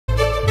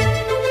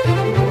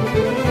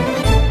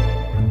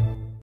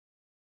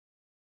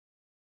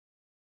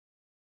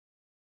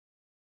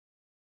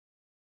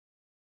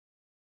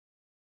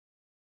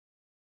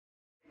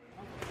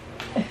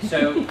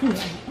So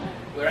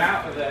we're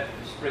out of the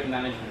spring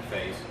management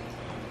phase,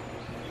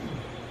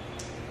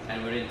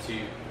 and we're into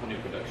honey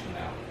production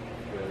now.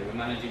 Really, we're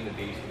managing the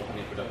bees for the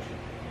honey production,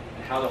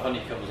 and how the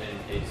honey comes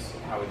in is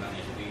how we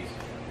manage the bees.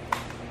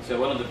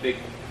 So one of the big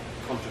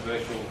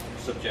controversial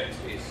subjects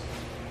is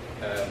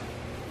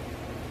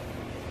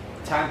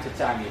time to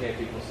time you hear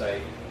people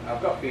say,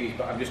 "I've got bees,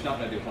 but I'm just not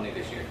going to do honey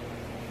this year."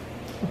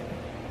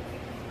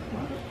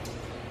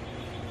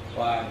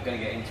 Well, I'm going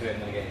to get into it.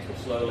 I'm going to get into it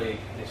slowly.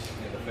 This,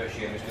 the first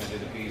year, I'm just going to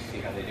do the bees, see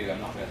how they do. I'm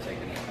not going to take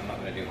any. I'm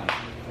not going to do honey.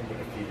 I'm going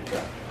to feed it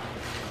back.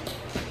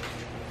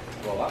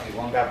 Well, that'd be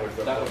one. That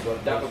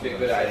would be a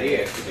good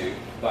idea to do.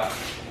 But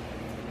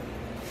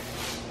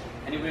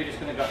anybody just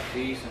going to got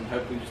bees and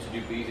hoping just to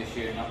do bees this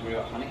year and not worry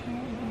about honey?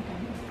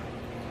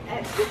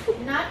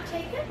 Not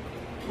take it?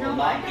 Well,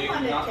 No, I don't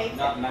want to take it.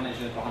 Not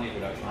managing it for honey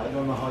production. I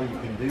don't know how you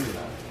can do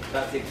that.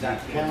 That's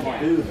exactly You the can't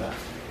point. do that.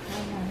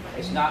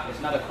 It's not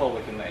a call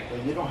we can make.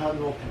 Well, you don't have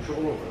no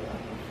control over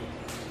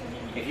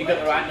that. If you get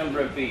the right number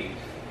of bees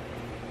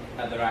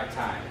at the right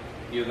time,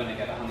 you're going to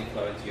get a honey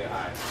flow into your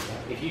hive.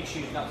 If you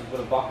choose not to put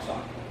a box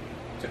on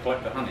to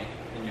collect the honey,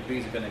 then your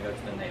bees are going to go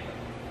to the neighbour.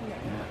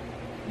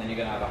 And then you're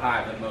going to have a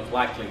hive that most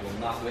likely will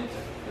not winter,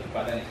 because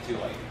by then it's too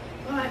late.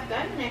 Well, I've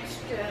got an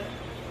extra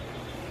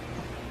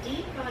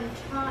deep on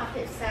top.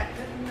 Is that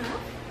good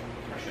enough?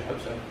 I should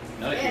hope so.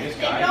 Not if you're Yes, this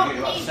they guy, don't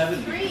you're about need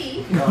 70.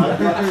 3. No,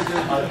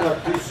 I've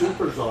got 2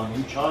 supers on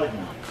each hive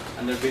now.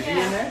 And they're busy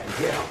Yeah. in there?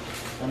 Yeah.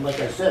 And like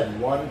I said,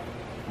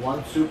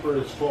 one super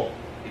is full.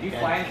 Did you And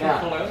fly into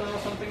cat. Cologne or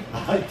something?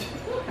 I'm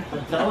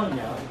telling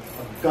you,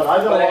 I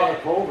got a lot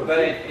of clover. But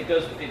too.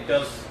 it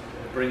does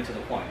bring to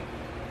the point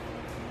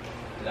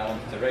that I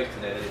wanted to raise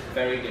today, that it's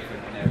very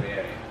different in every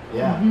area.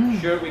 Yeah.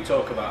 Sure, we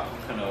talk about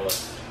canola.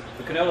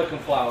 The canola can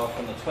flower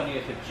from the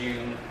 20th of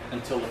June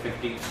until the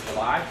 15th of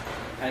July,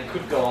 and it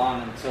could go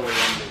on until the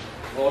end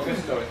of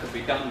August, or it could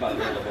be done by the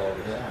middle of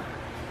August. Yeah.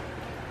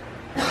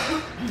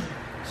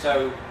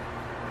 So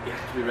you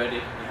have to be ready,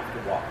 you have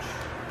to watch.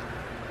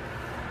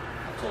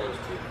 That's all there is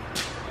to it.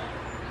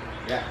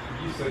 Yeah.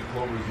 You said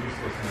clover's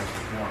useless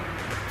this morning.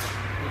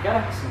 You gotta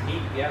have some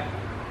heat, yeah.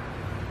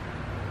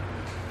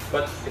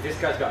 But if this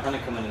guy's got honey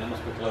coming in, it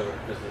must be clover,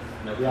 because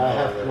there's no Yeah, I canola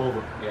have there.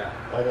 clover. Yeah.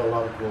 I got a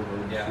lot of clover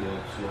in the Yeah.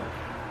 fields, yeah.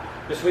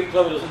 The sweet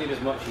clover doesn't need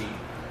as much heat.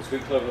 The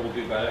sweet clover will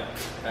do better,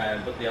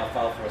 but the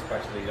alfalfa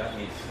especially, it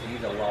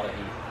needs a lot of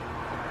heat.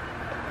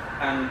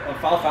 And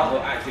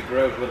alfalfa actually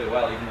grows really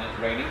well even when it's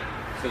raining.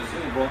 So as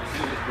soon as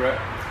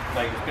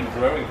it's been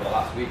growing for the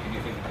last week, and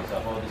you think to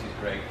yourself, oh, this is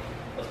great,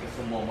 let's get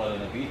some more weather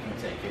than the bees can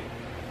take it.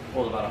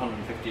 All about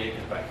 150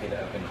 acres back here that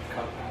have been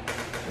cut.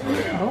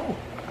 Oh.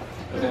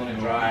 They want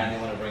to dry and they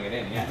want to bring it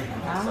in, yeah.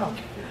 Wow.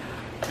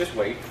 So, just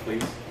wait,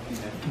 please.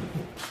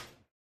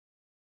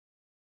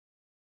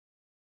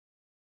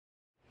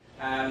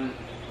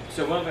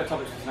 So one of our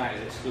topics for tonight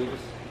is excluders.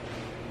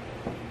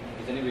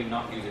 Does anybody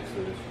not use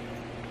excluders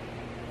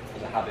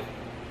as a habit?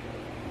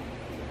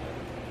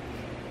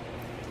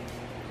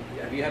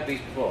 Have you had these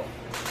before?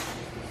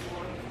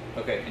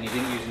 Okay, and you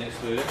didn't use an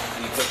excluder,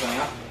 and you took honey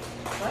off?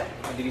 What?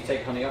 And did you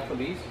take honey off of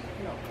these?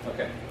 No.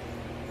 Okay.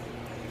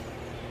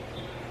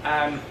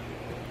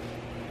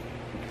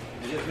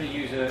 Does everybody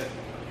use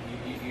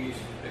you use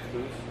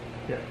excluders?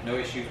 Yeah. No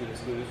issues with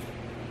excluders?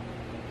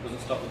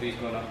 Doesn't stop the bees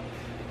going up?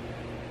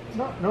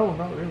 No,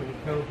 not really.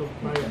 No,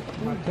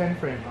 my 10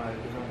 frame hive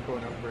is not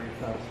going up very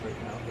fast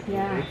right now. But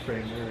Yeah. the 8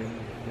 frame, they're in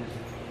busy.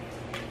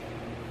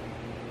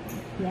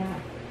 Yeah.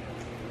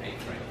 8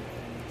 frame.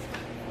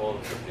 All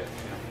the subjects,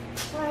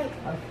 yeah. Right.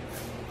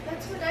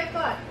 That's what I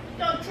got.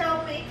 Don't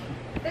tell me.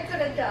 They're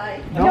gonna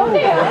die. No,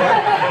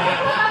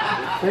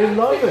 they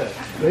love it.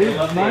 They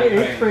love My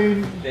the 8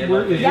 frame They is love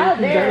working the- Yeah, better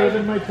they're-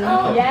 than my 10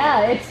 Oh, frame.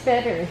 yeah, it's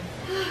better.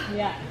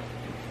 Yeah.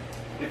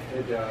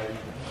 They died.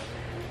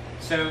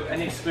 So an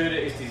excluder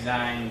is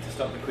designed to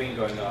stop the queen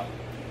going up,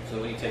 so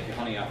when you take your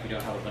honey off, you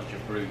don't have a bunch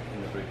of brood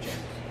in the brood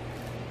chambers.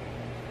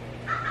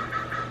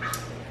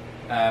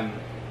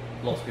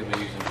 Lots of people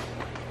use them.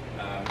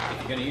 If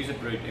you're going to use a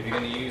brood, if you're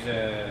going to use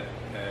a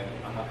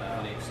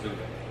honey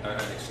excluder, or an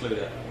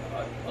excluder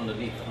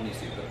underneath the honey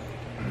super,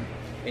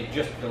 it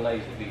just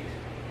delays the bees.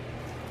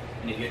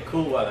 And if you get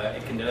cool weather,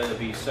 it can delay the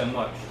bees so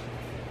much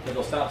that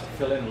they'll start to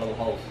fill in little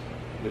holes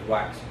with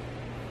wax.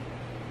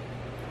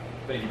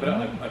 But if you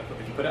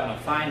put it on a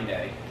fine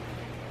day,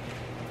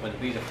 when the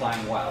bees are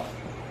flying wild,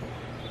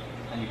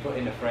 and you put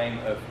in a frame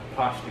of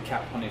partially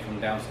capped honey from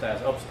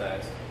downstairs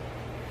upstairs,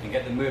 you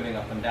get them moving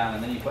up and down,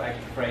 and then you put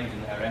extra frames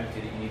in that are empty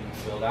that you need them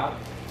to build out,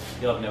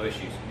 you'll have no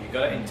issues. You've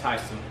got to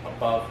entice them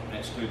above an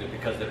excluder,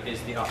 because there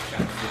is the off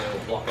chance that it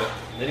will block up.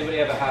 Has anybody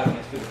ever had an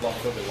excluder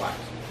blocked up with wax?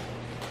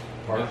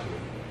 Partially.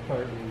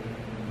 Partly,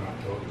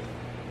 Not totally.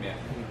 Yeah.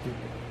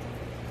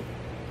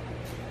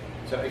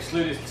 So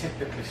excluders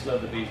typically slow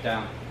the bees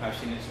down. I've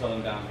seen it slow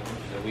them down as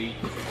much as a week.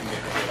 It can be a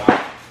couple of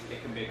hours.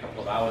 It can be a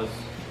couple of hours.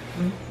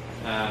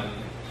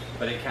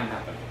 But it can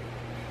happen.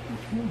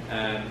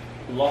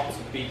 Lots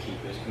of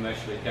beekeepers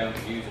commercially don't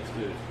use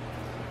excluders.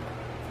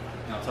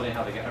 And I'll tell you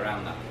how they get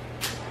around that.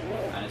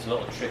 And it's a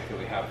little trick that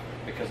we have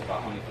because of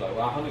our honey flow.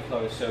 Our honey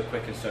flow is so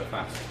quick and so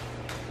fast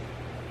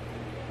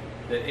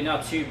that in our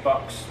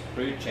 2-box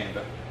brood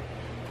chamber,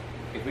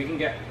 if we can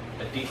get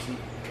a decent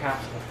cap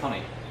of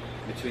honey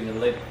between the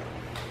lid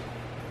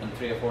and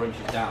 3 or 4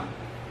 inches down,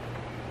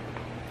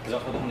 because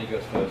that's where the honey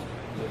goes first,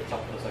 is at the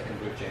top of the second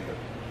brood chamber.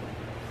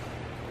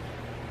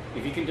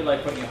 If you can delay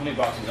putting your honey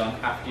boxes on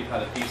after you've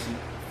had a decent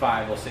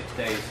 5 or 6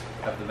 days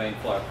of the main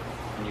flow,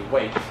 and you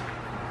wait,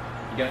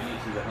 you don't need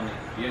to use the honey,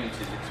 you don't need to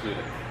use the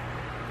excluder.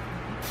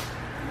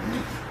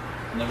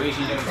 And the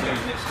reason you don't need to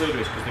use an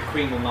excluder is because the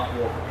queen will not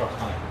walk across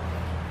honey.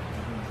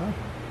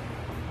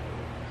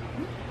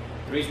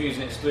 The reason we use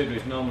an excluder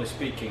is, normally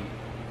speaking,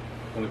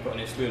 when we put an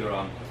excluder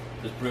on,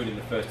 there's brood in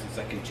the first and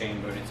second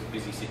chamber and it's a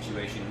busy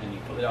situation, and you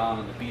put it on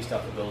and the bees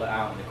start to build it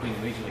out and the queen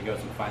immediately goes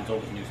and finds all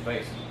this new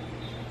space.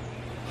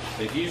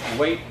 So if you just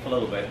wait a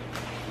little bit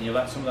and you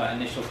let some of that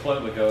initial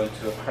clover go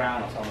into a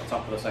crown on the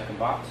top of the second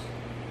box,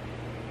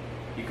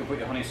 you can put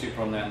your honey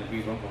super on there and the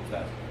bees won't go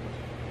upstairs.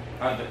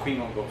 The queen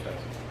won't go upstairs.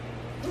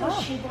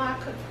 Will she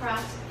walk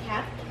across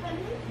capped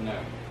honey? No,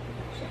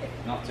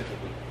 not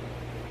typically.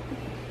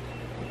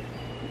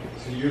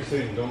 So you're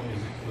saying don't use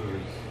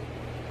excluders?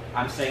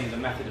 I'm saying the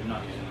method of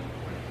not using them.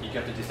 You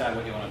have to decide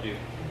what you want to do.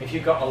 If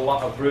you've got a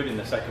lot of brood in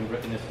the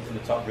in the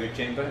top brood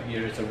chamber,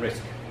 it's a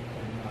risk.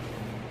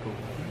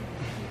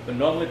 But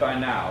normally by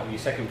now, your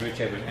second brood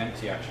chamber is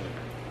empty actually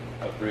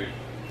of brood.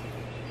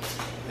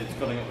 It's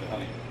filling up with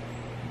honey.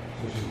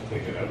 So you should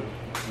take it out?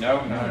 No.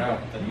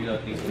 Then you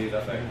don't need to leave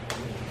that there.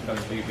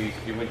 Don't leave bees.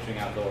 If you're wintering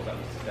outdoors, that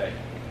needs to stay.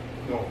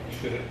 No.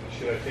 Should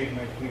I take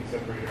my queen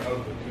separator out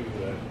of the tube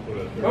that I put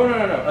it there? Oh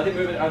no. Are they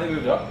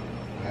moved up?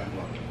 I have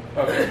one.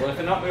 Okay. Well, if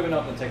they're not moving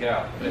up, then take it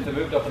out. But if they're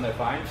moved up and they're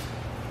fine,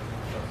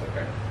 that's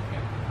okay.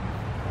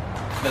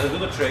 Yeah. Now there's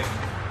another trick.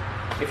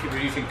 If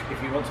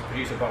you want to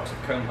produce a box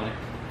of comb honey,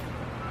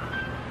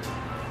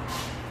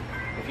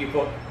 if you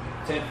put a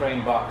tin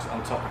frame box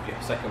on top of your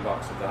second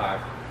box of the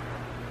hive,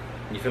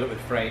 and you fill it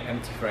with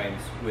empty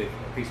frames with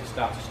a piece of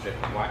starter strip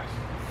and wax,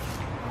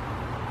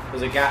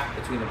 there's a gap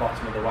between the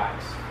bottom of the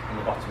wax and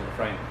the bottom of the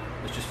frame.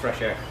 There's just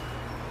fresh air.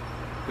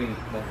 The queen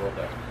won't go up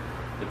there.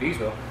 The bees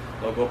will.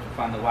 They'll go up and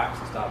find the wax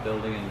and start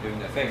building and doing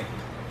their thing.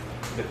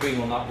 The queen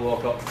will not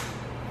walk up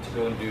to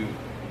go and do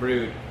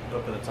brood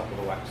up at the top of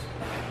the wax.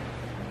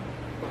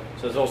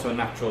 So there's also a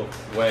natural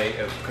way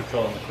of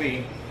controlling the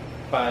queen.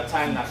 By the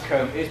time that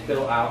comb is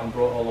built out and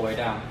brought all the way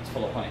down, it's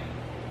full of honey.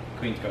 The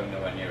queen's going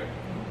nowhere near it.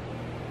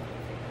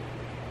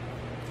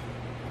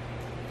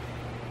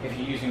 If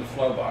you're using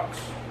flow box,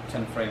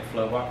 10 frame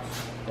flow box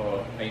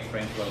or 8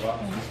 frame flow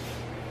box,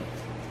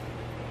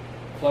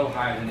 flow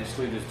hives and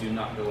excluders do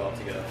not go well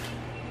together.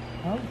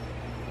 Oh.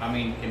 I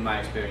mean, in my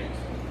experience.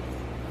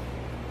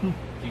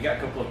 You get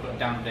a couple of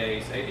damp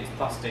days, it's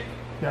plastic.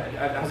 Yeah.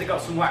 Has it got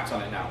some wax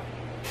on it now?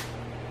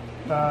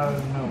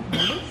 No.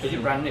 Is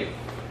it brand new?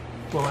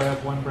 Well, I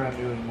have one brand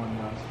new and one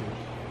last year.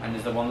 And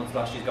is the one that's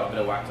last year's got a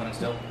bit of wax on it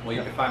still? Well,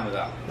 you'll be fine with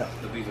that. Yeah.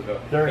 The bees will go.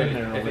 They're But in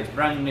there If already. it's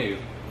brand new,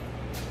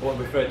 what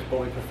we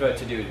prefer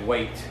to do is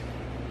wait.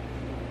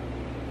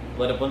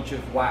 Let a bunch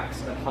of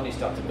wax and honey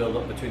start to build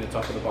up between the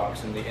top of the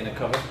box and the inner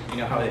cover. You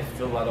know how they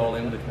fill that all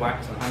in with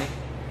wax and honey?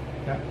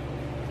 Yeah.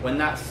 When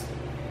that's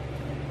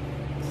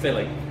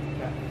filling,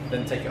 Yeah.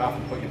 then take it off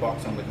and put your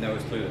box on with no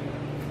excluder.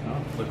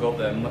 No. They'll go up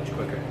there much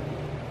quicker.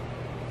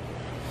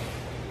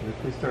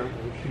 If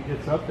she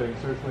gets up there and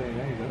starts laying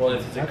eggs,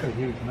 that's a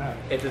huge mess.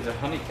 If there's a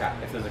honey cap,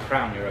 if there's a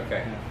crown, you're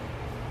okay. Yeah.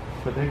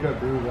 But they've got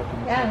brood up in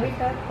the Yeah, second, we've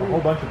got a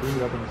whole bunch of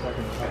brood up in the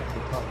second the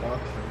top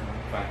box right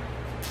now. Fine.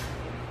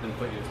 Then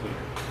put your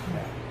excluder.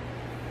 Yeah.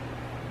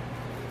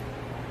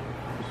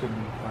 You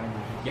shouldn't find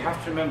them. You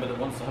have to remember that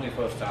once the honey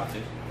flow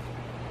started,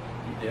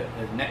 the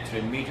nectar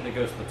immediately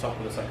goes to the top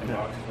of the second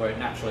box, where it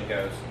naturally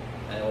goes,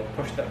 and it will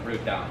push that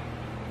brood down.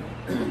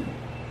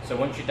 So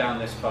once you're down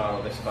this far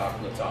or this far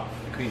from the top,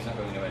 the queen's not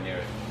going anywhere near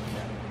it.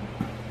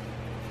 Yeah.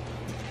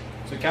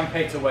 So you can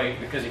pay to wait,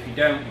 because if you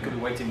don't, you could be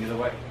waiting the other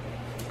way.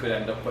 You could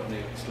end up putting the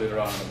excluder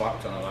on and the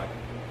box on, like,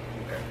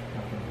 okay.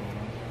 Nothing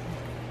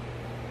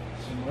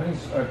going on.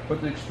 So I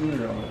put the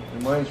excluder on it,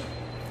 and mine's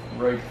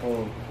right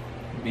full of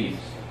Bees.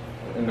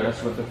 and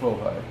that's what the flow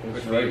hive Good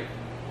is, for you. right?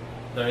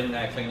 They're in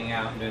there cleaning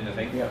out and doing their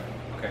thing? Yeah,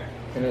 Okay,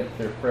 and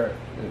they're prepped,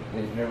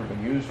 they've never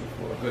been used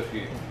before, good for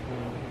you.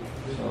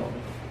 so.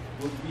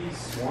 Would these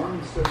swarm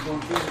instead of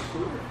going through the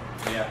excluder?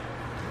 Yeah.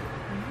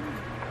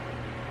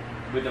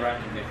 With the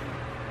right condition.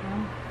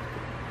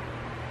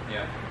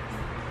 Yeah.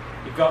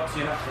 You've got to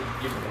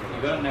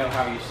know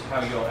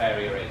how your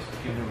area is.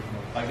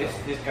 Like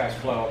this guy's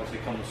flow obviously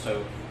comes so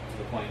to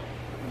the point.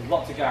 There's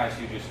lots of guys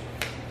who just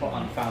put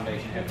on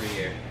foundation every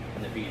year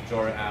and the bees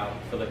draw it out,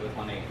 fill it with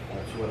honey.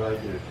 That's what I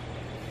did.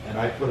 And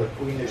I put a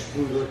queen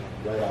excluder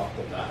right off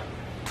the bat.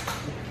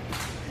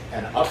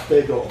 And up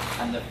they go.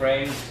 And the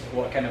frames,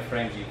 what kind of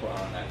frames do you put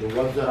on there? The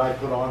ones that I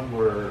put on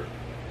were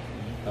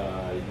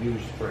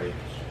used frames.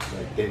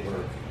 Like they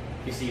were.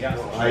 You see,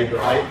 that's the trick.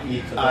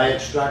 I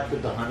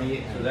extracted the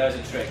honey. So there's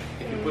a trick.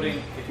 If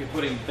you're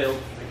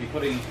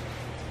putting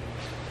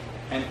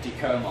empty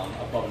comb on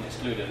above an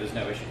excluder, there's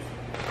no issue.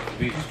 The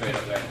bees are straight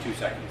up there in 2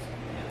 seconds.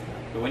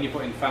 But when you're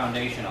putting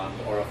foundation on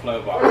or a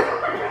flow bar,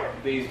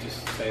 bees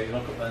just say,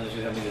 look up and just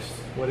have me this.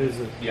 What is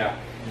it? Yeah.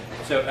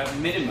 So at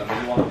minimum,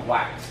 we want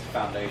waxed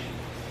foundation.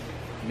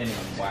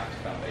 Minimum waxed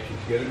foundation.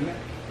 Did you get in there?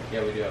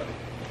 Yeah, we do. Yeah.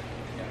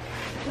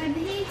 When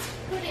he's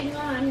putting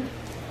on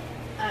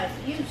a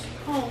used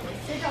comb,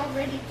 is it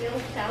already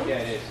built out? Yeah,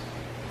 it is.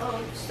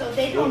 Oh, so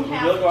they don't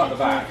have We'll go out to the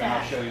back do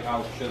and that.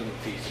 I'll show them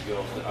a piece of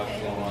yours that Okay.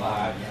 I've got on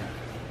live.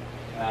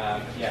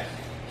 Yes.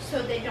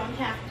 So they don't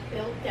have to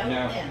build out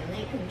No. then,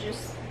 they can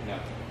just, No.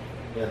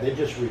 Yeah, they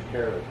just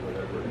repair it,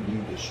 whatever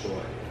you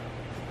destroy.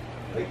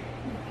 Right?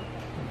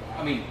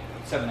 I mean,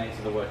 7/8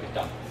 of the work is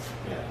done.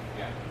 Yeah.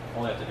 Yeah.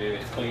 All they have to do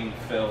is clean,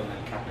 fill, and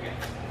then cap again.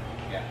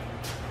 Yeah.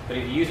 But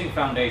if you're using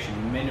foundation,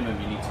 minimum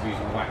you need to be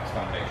using wax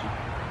foundation.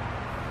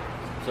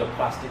 So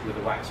plastic with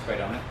a wax spread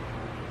on it.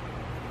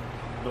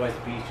 Otherwise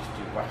the bees just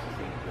do waxy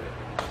things with it.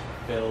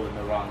 Fill in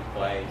the wrong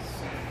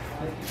place.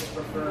 I think you just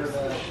prefer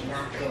the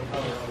natural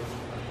color.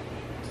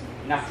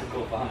 Natural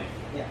colour for honey.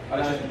 Yeah.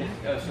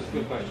 That's a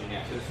good question,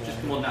 yeah. So it's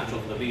just more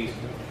natural for the bees.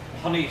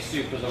 Honey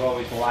supers are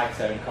always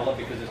lighter in colour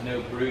because there's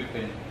no brood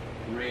been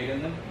reared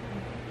in them.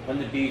 When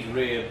the bees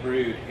rear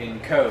brood in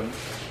comb,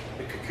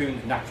 the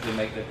cocoons naturally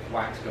make the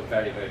wax go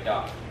very, very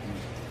dark.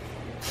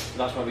 So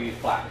that's why we use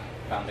black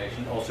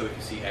foundation. Also, if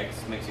you see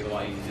eggs, it makes it a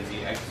lot easier to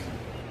see eggs.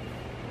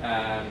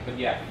 But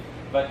yeah,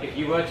 but if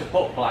you were to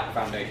put black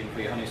foundation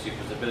for your honey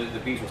supers, the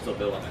bees will still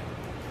build on it.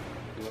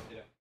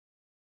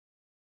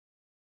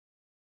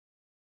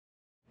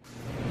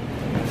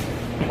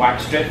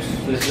 Wax strips.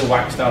 So this is a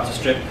wax starter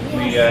strip.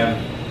 We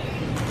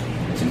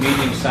it's a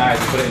medium size.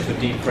 We put it into a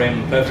deep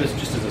frame on purpose,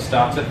 just as a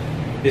starter.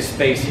 This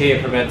space here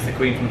prevents the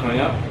queen from coming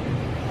up,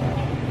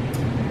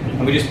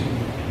 and we just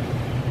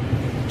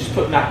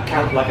put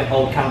that like an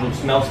old candle,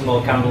 smell some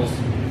old candles.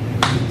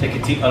 Take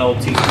an old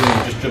teaspoon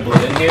and just dribble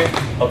it in here,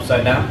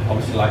 upside down,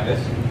 obviously like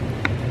this,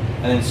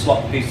 and then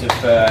slot a piece of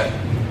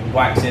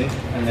wax in,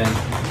 and then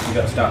you've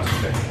got a starter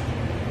strip.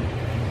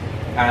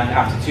 And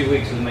after 2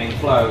 weeks of the main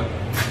flow,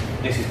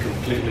 this is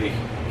completely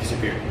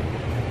disappearing.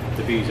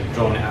 The bees have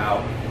drawn it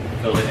out,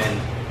 filled it in.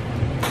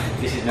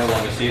 This is no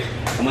longer sealed.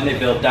 And when they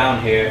build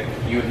down here,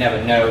 you would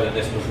never know that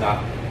this was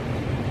not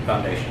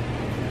foundation.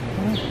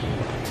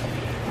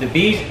 The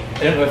bees,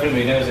 I don't know if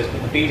anybody knows this,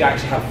 but the bees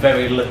actually have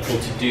very little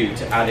to do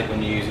to add it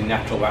when you're using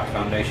natural wax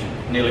foundation.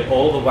 Nearly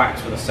all the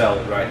wax for the cell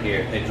is right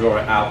here. They draw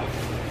it out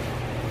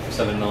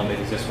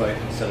 7mm this way,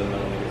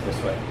 7mm this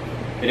way.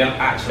 They don't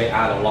actually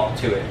add a lot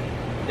to it.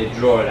 They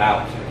draw it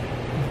out.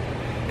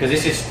 Because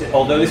this is,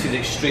 although this is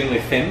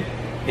extremely thin,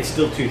 it's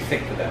still too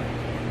thick for them.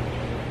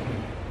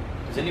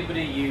 Does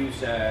anybody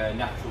use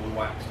natural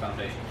wax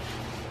foundation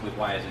with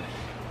wires in it?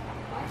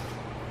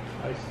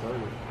 I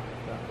started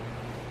that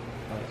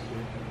last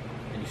year.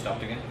 And you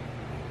stopped again?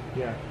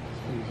 Yeah,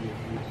 it's easier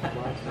to use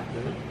plastic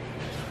there.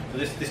 So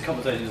this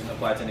conversation doesn't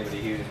apply to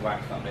anybody who uses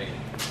wax foundation.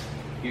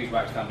 If you use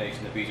wax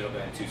foundation, the bees are up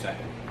there in 2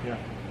 seconds. Yeah.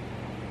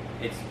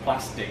 It's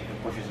plastic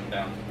that pushes them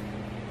down.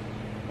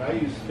 I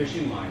use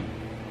fishing line.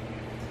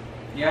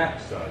 Yeah,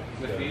 Side.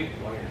 good for you.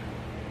 Wire.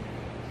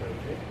 Is that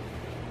okay?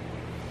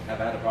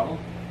 Have I had a problem?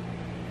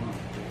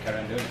 Carry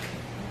on doing it.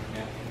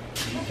 Yeah.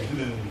 And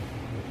then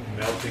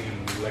melting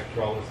and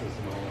electrolysis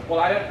and all that. Well,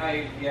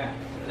 yeah.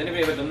 Has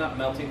anybody ever done that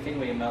melting thing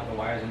where you melt the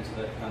wires into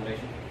the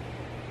foundation?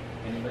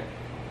 Anybody?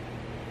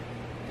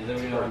 Does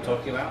everybody know what I'm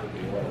talking about? I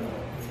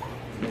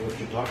know what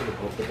you're talking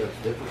about, but that's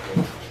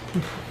difficult.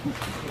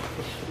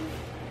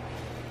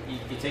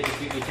 You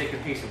take a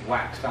piece of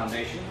wax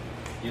foundation,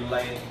 you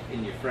lay it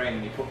in your frame,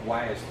 and you put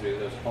wires through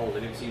those holes.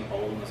 Have you ever seen a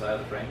hole in the side of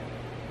the frame?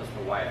 That's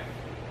for wire.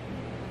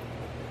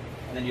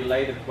 And then you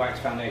lay the wax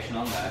foundation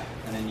on there,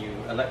 and then you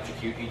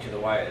electrocute each of the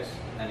wires,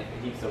 and it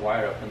heats the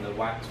wire up, and the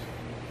wax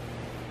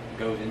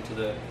goes into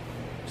the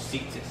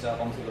seats itself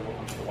onto the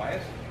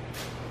wires.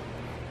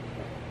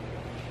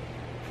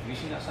 Have you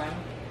seen that, Simon?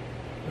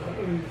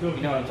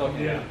 You know what I'm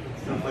talking about?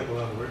 Sounds like a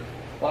lot of work.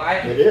 Well,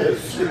 It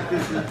is.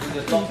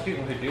 there's lots of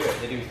people who do it.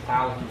 They do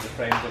thousands of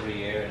frames every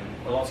year,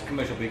 and lots of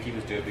commercial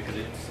beekeepers do it because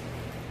it's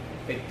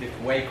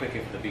way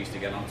quicker for the bees to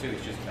get onto.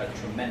 It's just a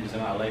tremendous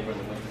amount of labour in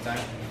the winter time.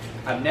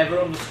 I've never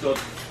understood,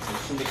 and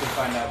somebody can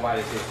find out why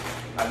this is,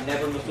 I've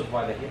never understood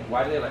why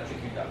do they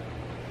electrocute that?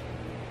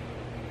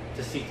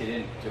 To seat it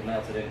in, to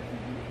melt it in.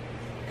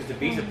 Because the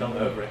bees have built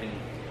over it in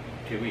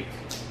 2 weeks.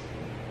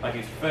 Like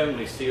it's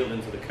firmly sealed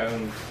into the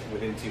comb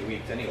within 2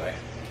 weeks anyway.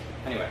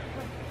 Anyway.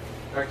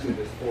 Actually,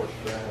 this 4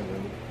 strand,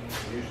 and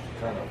you used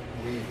to kind of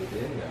weave it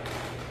in there.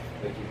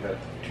 Like you had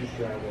 2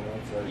 strands on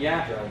one side,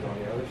 Yeah. 2 strands on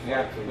the other side.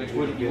 Yeah, so which you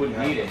you wouldn't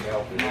have need to it.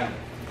 melt Yeah. in.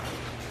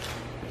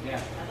 Yeah. I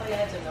thought you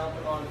had to melt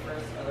them on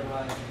first,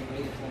 otherwise if you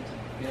waited for them to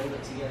build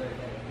it together,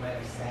 then it might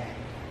have sagged.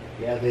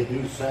 Yeah, they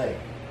do say.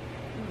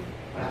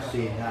 I've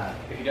seen that.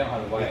 If you don't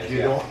have the wires,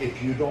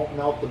 If you don't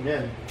melt them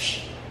in,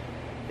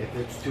 if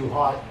it's too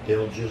hot,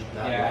 they'll just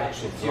not yeah,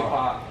 wax it's it too off.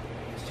 hot.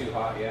 It's too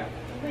hot, yeah.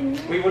 when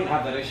We you, wouldn't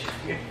have that issue.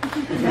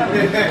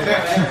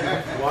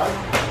 What?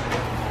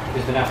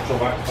 Is the natural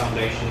wax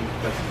foundation,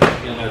 but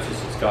you'll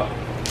notice it's got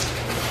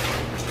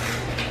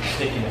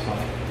stickiness on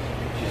it,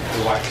 which is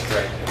the wax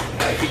spray.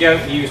 Now, if you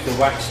don't use the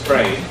wax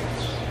spray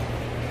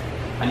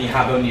and you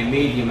have only a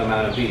medium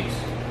amount of bees,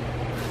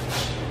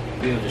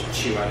 bees will just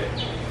chew at it.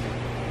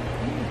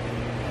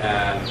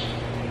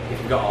 If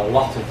you've got a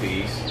lot of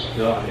bees,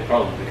 you don't have any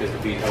problem because the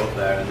bees are up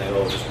there and they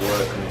all just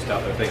work and they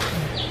start their thing.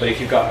 But if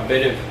you've got a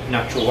bit of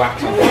natural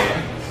wax on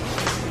here,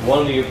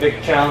 one of your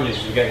big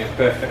challenges of getting a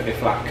perfectly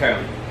flat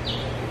comb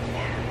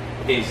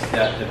is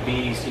that the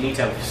bees, you need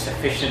to have a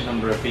sufficient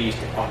number of bees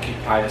to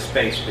occupy the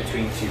space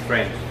between two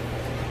frames.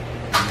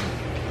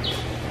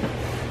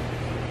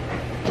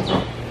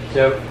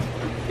 So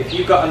if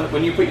you've got,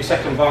 when you put your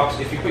second box,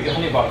 if you put your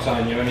honey box on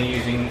and you're only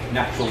using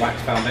natural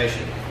wax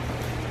foundation,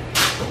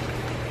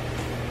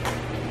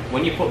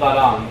 when you put that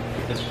on,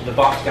 the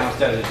box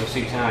downstairs, as you'll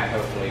see tonight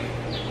hopefully,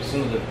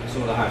 some of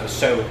the hives are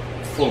so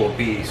full of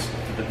bees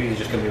that the bees are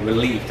just going to be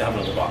relieved to have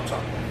another box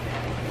on.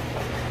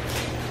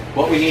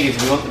 What we need is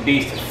we want the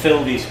bees to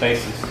fill these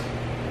spaces.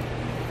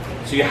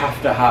 So you have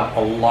to have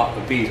a lot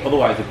of bees,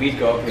 otherwise the bees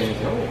go up here and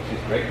say, oh, this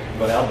is great, we've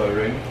got elbow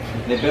room.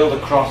 And they build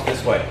across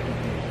this way.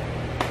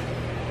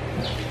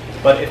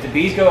 But if the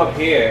bees go up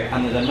here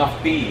and there's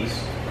enough bees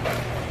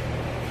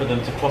for them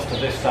to cluster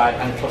this side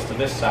and cluster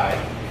this side,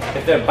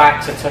 if their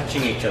backs are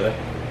touching each other,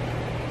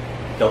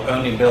 they'll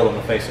only build on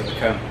the face of the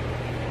comb.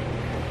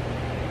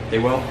 They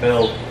won't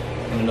build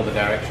in another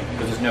direction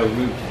because there's no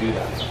room to do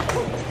that.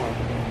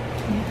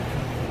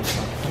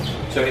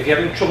 So if you're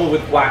having trouble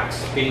with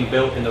wax being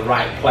built in the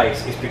right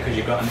place, it's because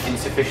you've got an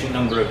insufficient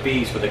number of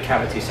bees for the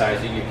cavity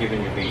size that you've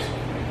given your bees.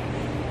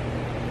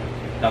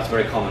 That's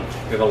very common.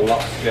 We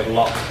have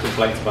lots of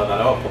complaints about that.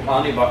 Oh, put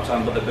honey box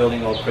on, but they're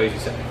building all crazy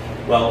stuff.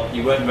 Well,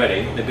 you weren't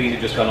ready. The bees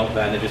have just gone up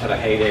there and they just had a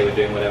heyday with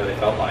doing whatever they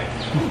felt like.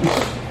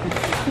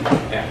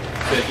 Yeah.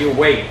 So if your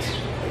weight,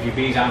 if your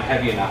bees aren't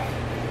heavy enough,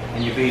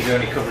 and your bees are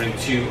only covering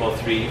 2 or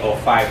 3 or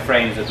 5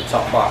 frames at the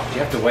top box, you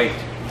have to wait.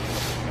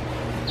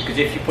 Because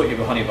if you put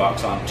your honey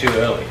box on too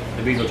early,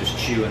 the bees will just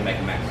chew and make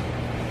a mess.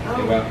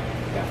 They won't.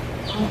 Yeah.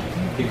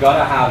 You've got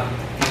to have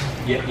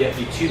your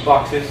 2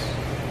 boxes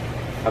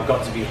have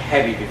got to be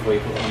heavy before you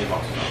put the honey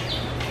boxes on.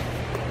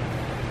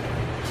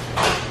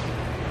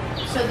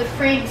 So the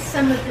frames,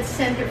 some of the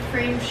center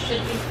frames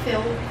should be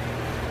filled,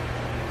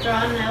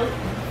 drawn out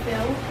and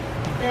filled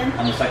then?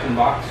 On the second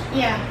box,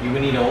 Yeah. you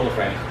will need all the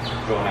frames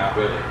drawn out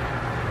really.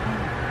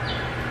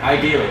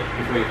 Ideally,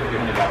 before you put your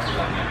honey boxes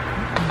on, yeah.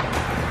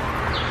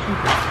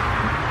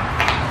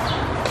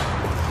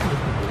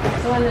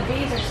 So when the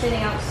bees are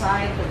sitting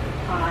outside the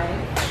hive,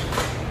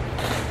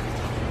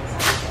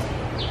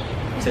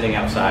 Sitting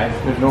outside.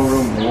 There's no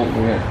room to walk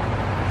in.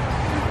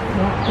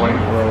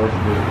 24 hours a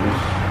day.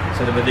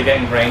 So were they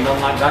getting rained on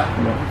like that?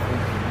 No.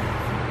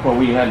 Well,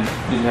 we didn't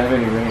have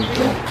any rain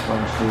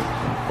last week.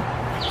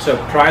 So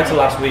prior to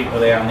last week, were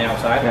they on the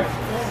outside? Yeah.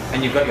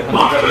 And you've got your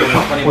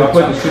honey box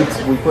on?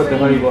 We put the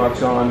honey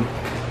box on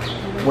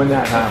when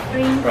that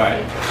happened.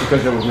 Right.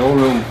 Because there was no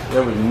room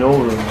left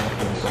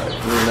inside.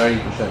 We were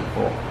 90%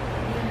 full.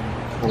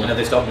 And have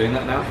they stopped doing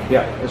that now?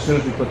 Yeah, as soon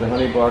as we put the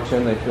honey box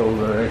in, they filled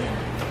right.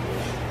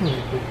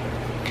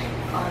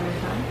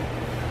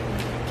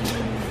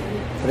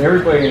 But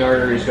everybody in our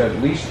area's got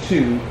at least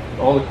 2,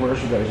 all the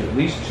commercial guys, at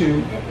least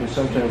 2 and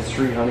sometimes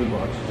 3 honey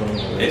boxes on the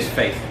way. It's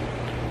faith.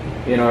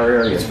 In our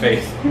area. It's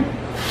faith.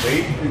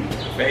 Faith?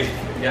 Faith,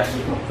 yes.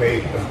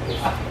 Faith.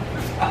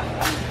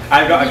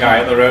 I've got a guy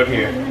up the road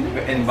here,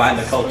 in behind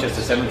the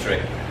Colchester Cemetery.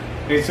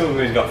 He's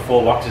got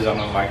 4 boxes on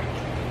him, like,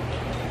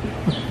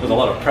 there's a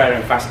lot of prayer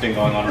and fasting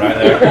going on right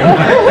there.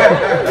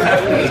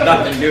 There's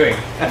nothing doing.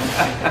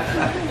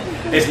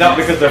 It's not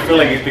because they're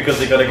filling, it's because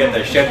they've got to get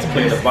their shed to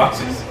clean the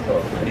boxes.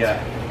 Yeah.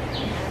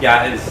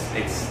 Yeah,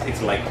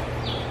 it's like,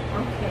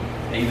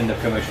 even the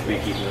commercial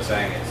beekeepers are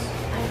saying it's.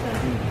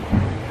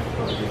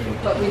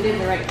 but we did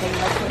the right thing.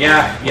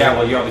 Yeah,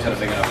 well you obviously had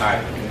a thing in a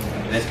hive.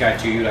 And this guy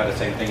too, you'd have the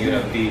same thing, you'd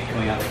have bees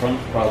coming out the front,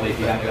 probably if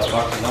you hadn't got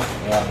boxes on.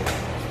 Yeah.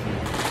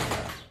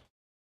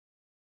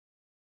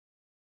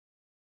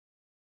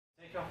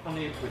 We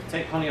can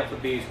take honey off the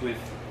bees with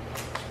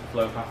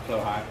flow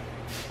hive.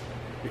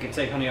 We can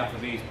take honey off the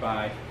bees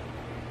by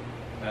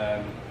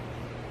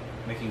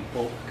making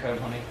bulk comb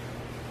honey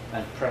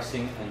and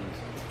pressing and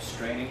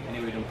straining.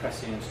 Anyway, done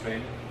pressing and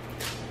straining.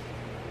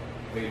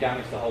 Where you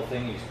damage the whole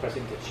thing, you just press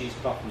it into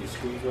cheesecloth and you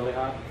squeeze really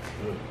hard.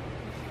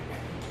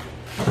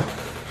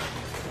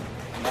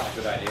 Not a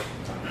good idea.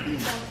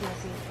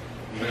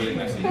 Really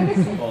messy.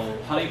 Well,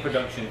 honey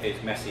production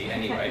is messy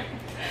anyway.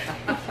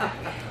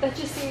 That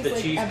just seems The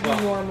like cheesecloth-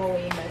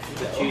 abnormally messy.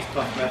 The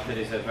cheesecloth method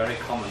is a very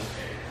common.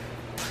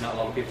 Not a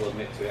lot of people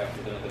admit to it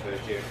after done it the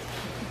first year.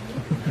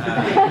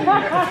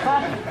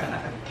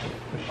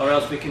 Or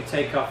else we can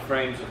take off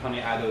frames of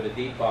honey either with a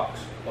deep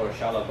box or a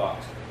shallow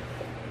box.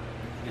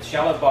 The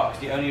shallow box,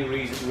 the only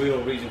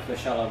real reason for the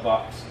shallow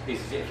box is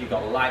if you've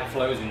got light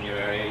flows in your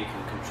area, you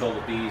can control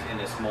the bees in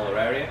a smaller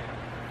area.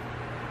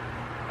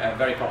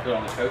 Very popular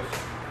on the coast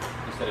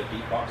instead of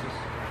deep boxes.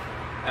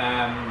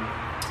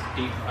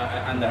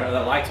 And they're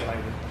lighter,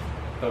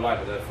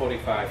 they're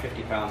 45,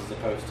 50 pounds as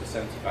opposed to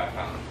 75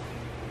 pounds.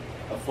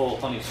 a full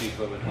honey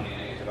super with honey in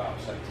it is about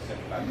 70 to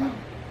 75 pounds.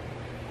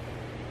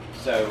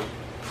 So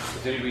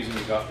it's the only reason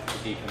we've got the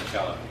deep and the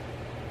shallow.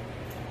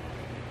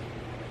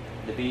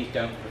 The bees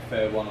don't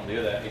prefer one or the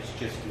other, it's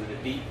just with the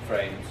deep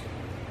frames,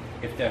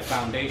 if they're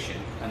foundation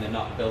and they're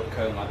not built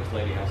comb like this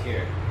lady has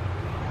here,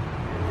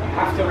 you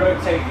have to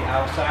rotate the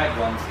outside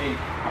ones in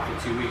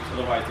after 2 weeks,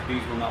 otherwise the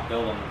bees will not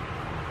build on them.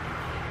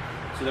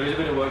 So there is a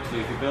bit of work to do.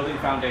 If you're building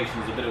foundations,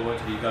 there's a bit of work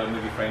to do. You've got to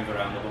move your frames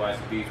around, otherwise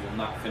the bees will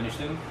not finish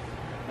them.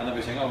 And they'll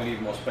be saying, oh, we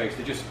need more space.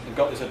 They've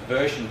got this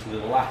aversion to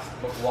the last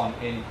but one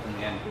in from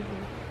the end.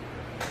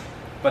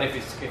 But if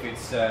it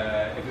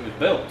was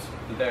built,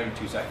 they're there in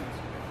 2 seconds.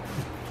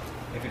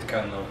 If it's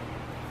comb, they'll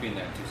be in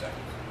there in 2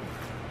 seconds.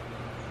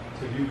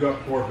 So you've got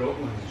 4 built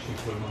ones, you should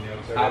put them on the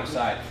outside?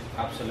 Outside,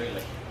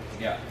 absolutely.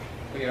 Yeah.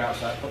 Put your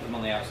outside, put them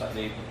on the outside.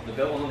 The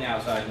built one on the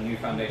outside, and new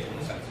foundation on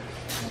the centre.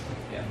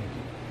 Yeah.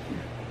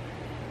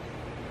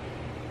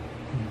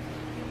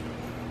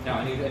 Now,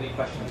 any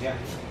questions? Yeah.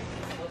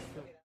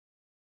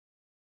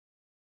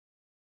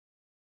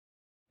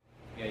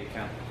 Yeah, you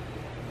can.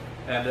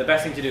 The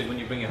best thing to do is when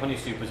you bring your honey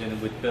supers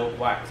in with built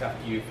wax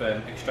after you've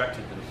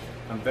extracted them.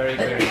 I'm very,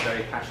 very,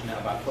 very passionate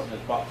about putting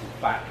those boxes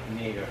back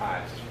near your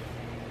hives.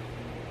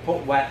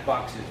 Put wet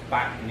boxes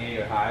back near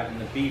your hive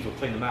and the bees will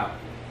clean them out.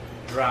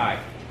 Dry.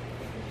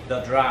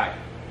 They'll dry.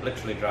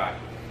 Literally dry.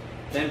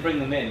 Then bring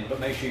them in, but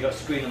make sure you've got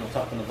screen on the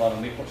top and the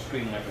bottom. We put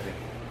screen on everything.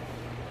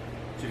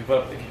 So if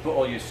you put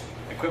all your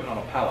equipment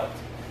on a pallet,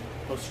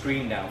 put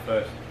screen down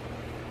first.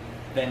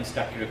 Then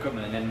stack your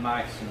equipment, and then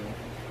mice and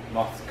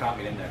moths can't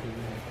get in there.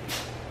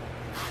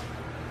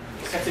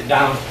 Set it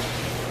down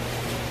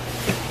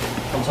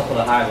on top of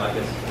the hive like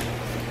this.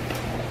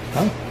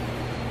 Huh?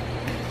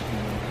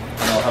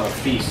 And they'll have a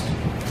feast.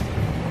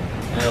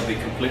 And it'll be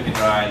completely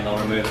dry, and they'll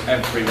remove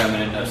every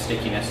remnant of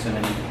stickiness, and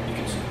then you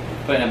can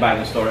put it in a bag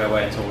and store it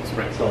away until it's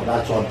spring. So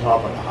that's on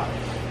top of the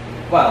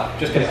hive. Well,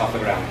 just get it off the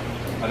ground.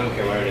 I don't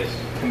care where it is.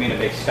 It can be in a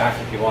big stack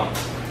if you want.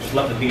 Just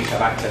let the bees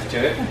have access to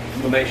it.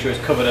 We'll make sure it's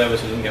covered over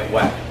so it doesn't get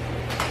wet.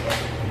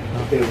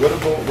 Okay, what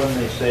about when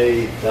they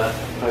say that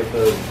type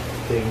of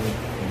thing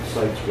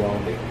incites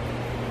rounding?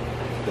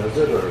 Does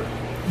it, or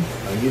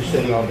are you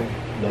saying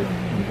that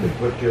you could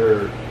put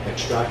your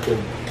extracted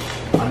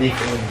honey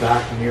coming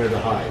back near the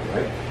hive,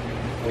 right?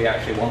 We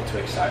actually want to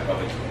excite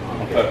robbing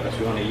on purpose.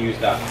 We want to use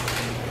that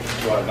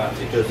to our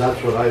advantage. Because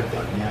that's what I've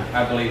done, yeah.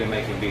 I believe in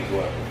making bees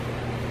work.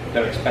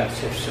 They're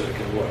expensive, so it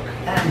can work.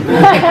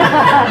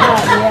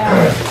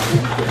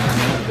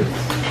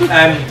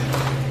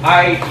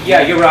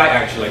 Yeah, you're right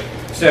actually.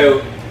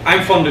 So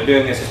I'm fond of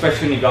doing this,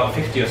 especially when you've got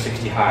 50 or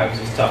 60 hives.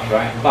 It's tough,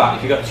 right? But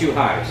if you've got 2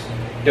 hives,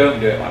 don't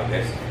do it like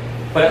this.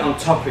 Put it on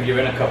top of your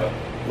inner cover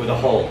with a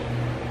hole.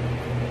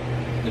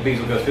 The bees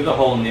will go through the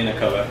hole in the inner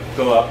cover,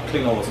 go up,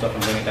 clean all the stuff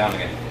and bring it down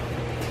again.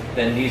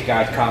 Then these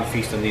guys can't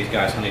feast on these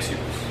guys' honey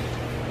supers.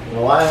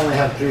 Well, I only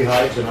have 3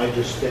 hives and I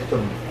just stick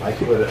them, I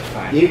put it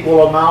Fine.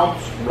 equal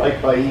amounts right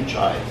by each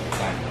hive.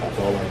 Fine. That's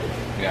all I do.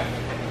 Yeah.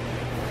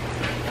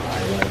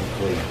 I let them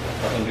clean.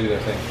 Let them do their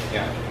thing.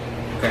 Yeah.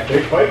 Okay.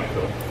 They fight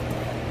though.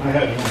 I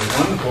had only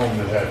one comb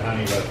that had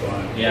honey left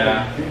on it.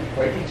 Yeah. They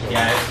fight each other.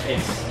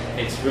 Yeah,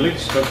 it's really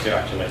destructive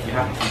actually. You do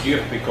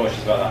have to be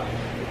cautious about that.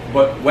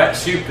 But wet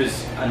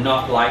supers are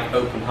not like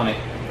open honey.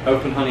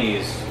 Open honey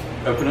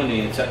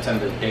in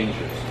September is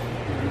dangerous.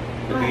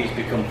 The bees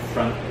become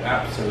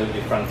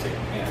absolutely frantic.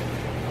 Yeah.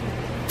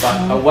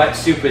 But a wet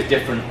super is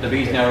different. The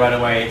bees know right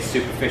away it's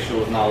superficial.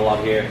 There's not a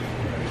lot here.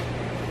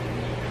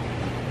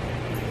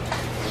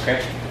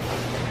 Okay.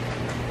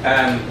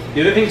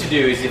 The other thing to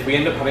do is if we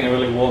end up having a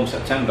really warm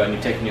September and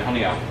you're taking your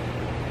honey out,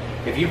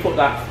 if you put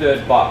that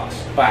 3rd box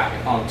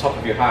back on top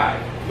of your hive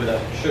with a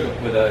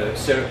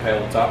syrup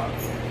pail on top,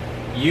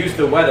 use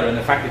the weather and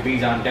the fact the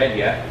bees aren't dead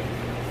yet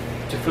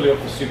to fill you up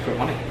with super of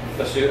honey,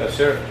 of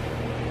syrup.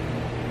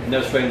 And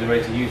those frames are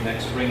ready to use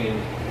next spring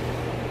in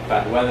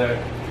bad weather.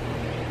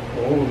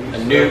 Oh, A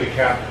new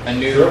cap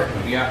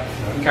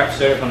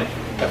syrup honey.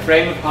 A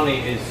frame of honey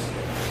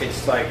it's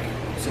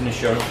an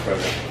insurance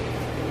program.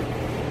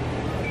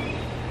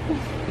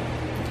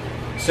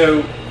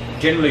 So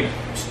generally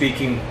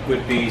speaking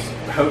with bees,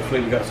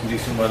 hopefully we've got some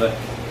decent weather.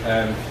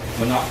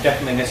 We're not,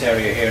 definitely in this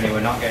area here anyway,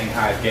 we're not getting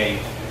hive gain.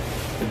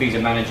 The bees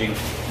are managing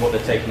what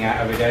they're taking out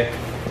every day.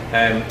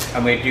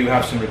 And we do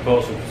have some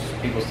reports of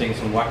people seeing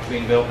some wax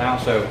being built now,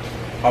 so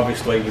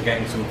obviously we're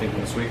getting something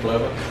from the sweet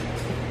clover.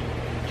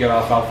 Do you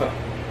have alfalfa?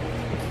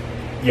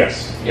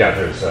 Yes. Yeah,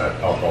 there's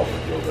alfalfa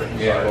field right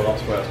inside. Yeah, well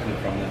that's where it's coming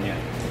from then, yeah.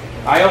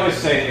 I always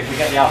say if we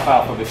get the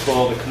alfalfa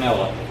before the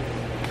canola,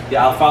 the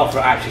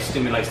alfalfa actually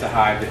stimulates the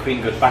hive, the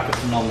queen goes back up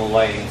to normal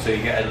laying, so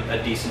you get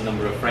a decent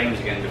number of frames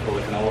again before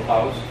the canola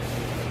flowers.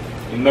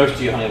 And most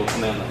of your honey will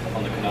come in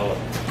on the canola.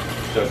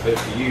 So but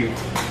for you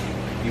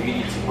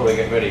need to probably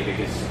get ready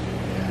because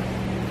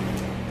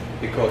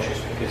be cautious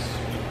because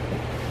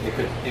it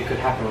could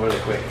happen really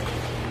quick.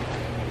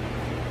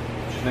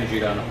 Just make sure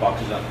you got enough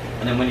boxes on.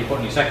 And then when you put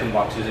in your second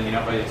boxes and you're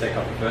not ready to take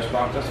off your first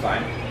box, that's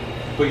fine.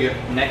 Put your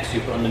next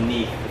super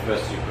underneath the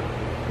first super.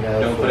 Yeah,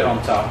 Don't put it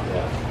on top.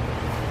 Yeah.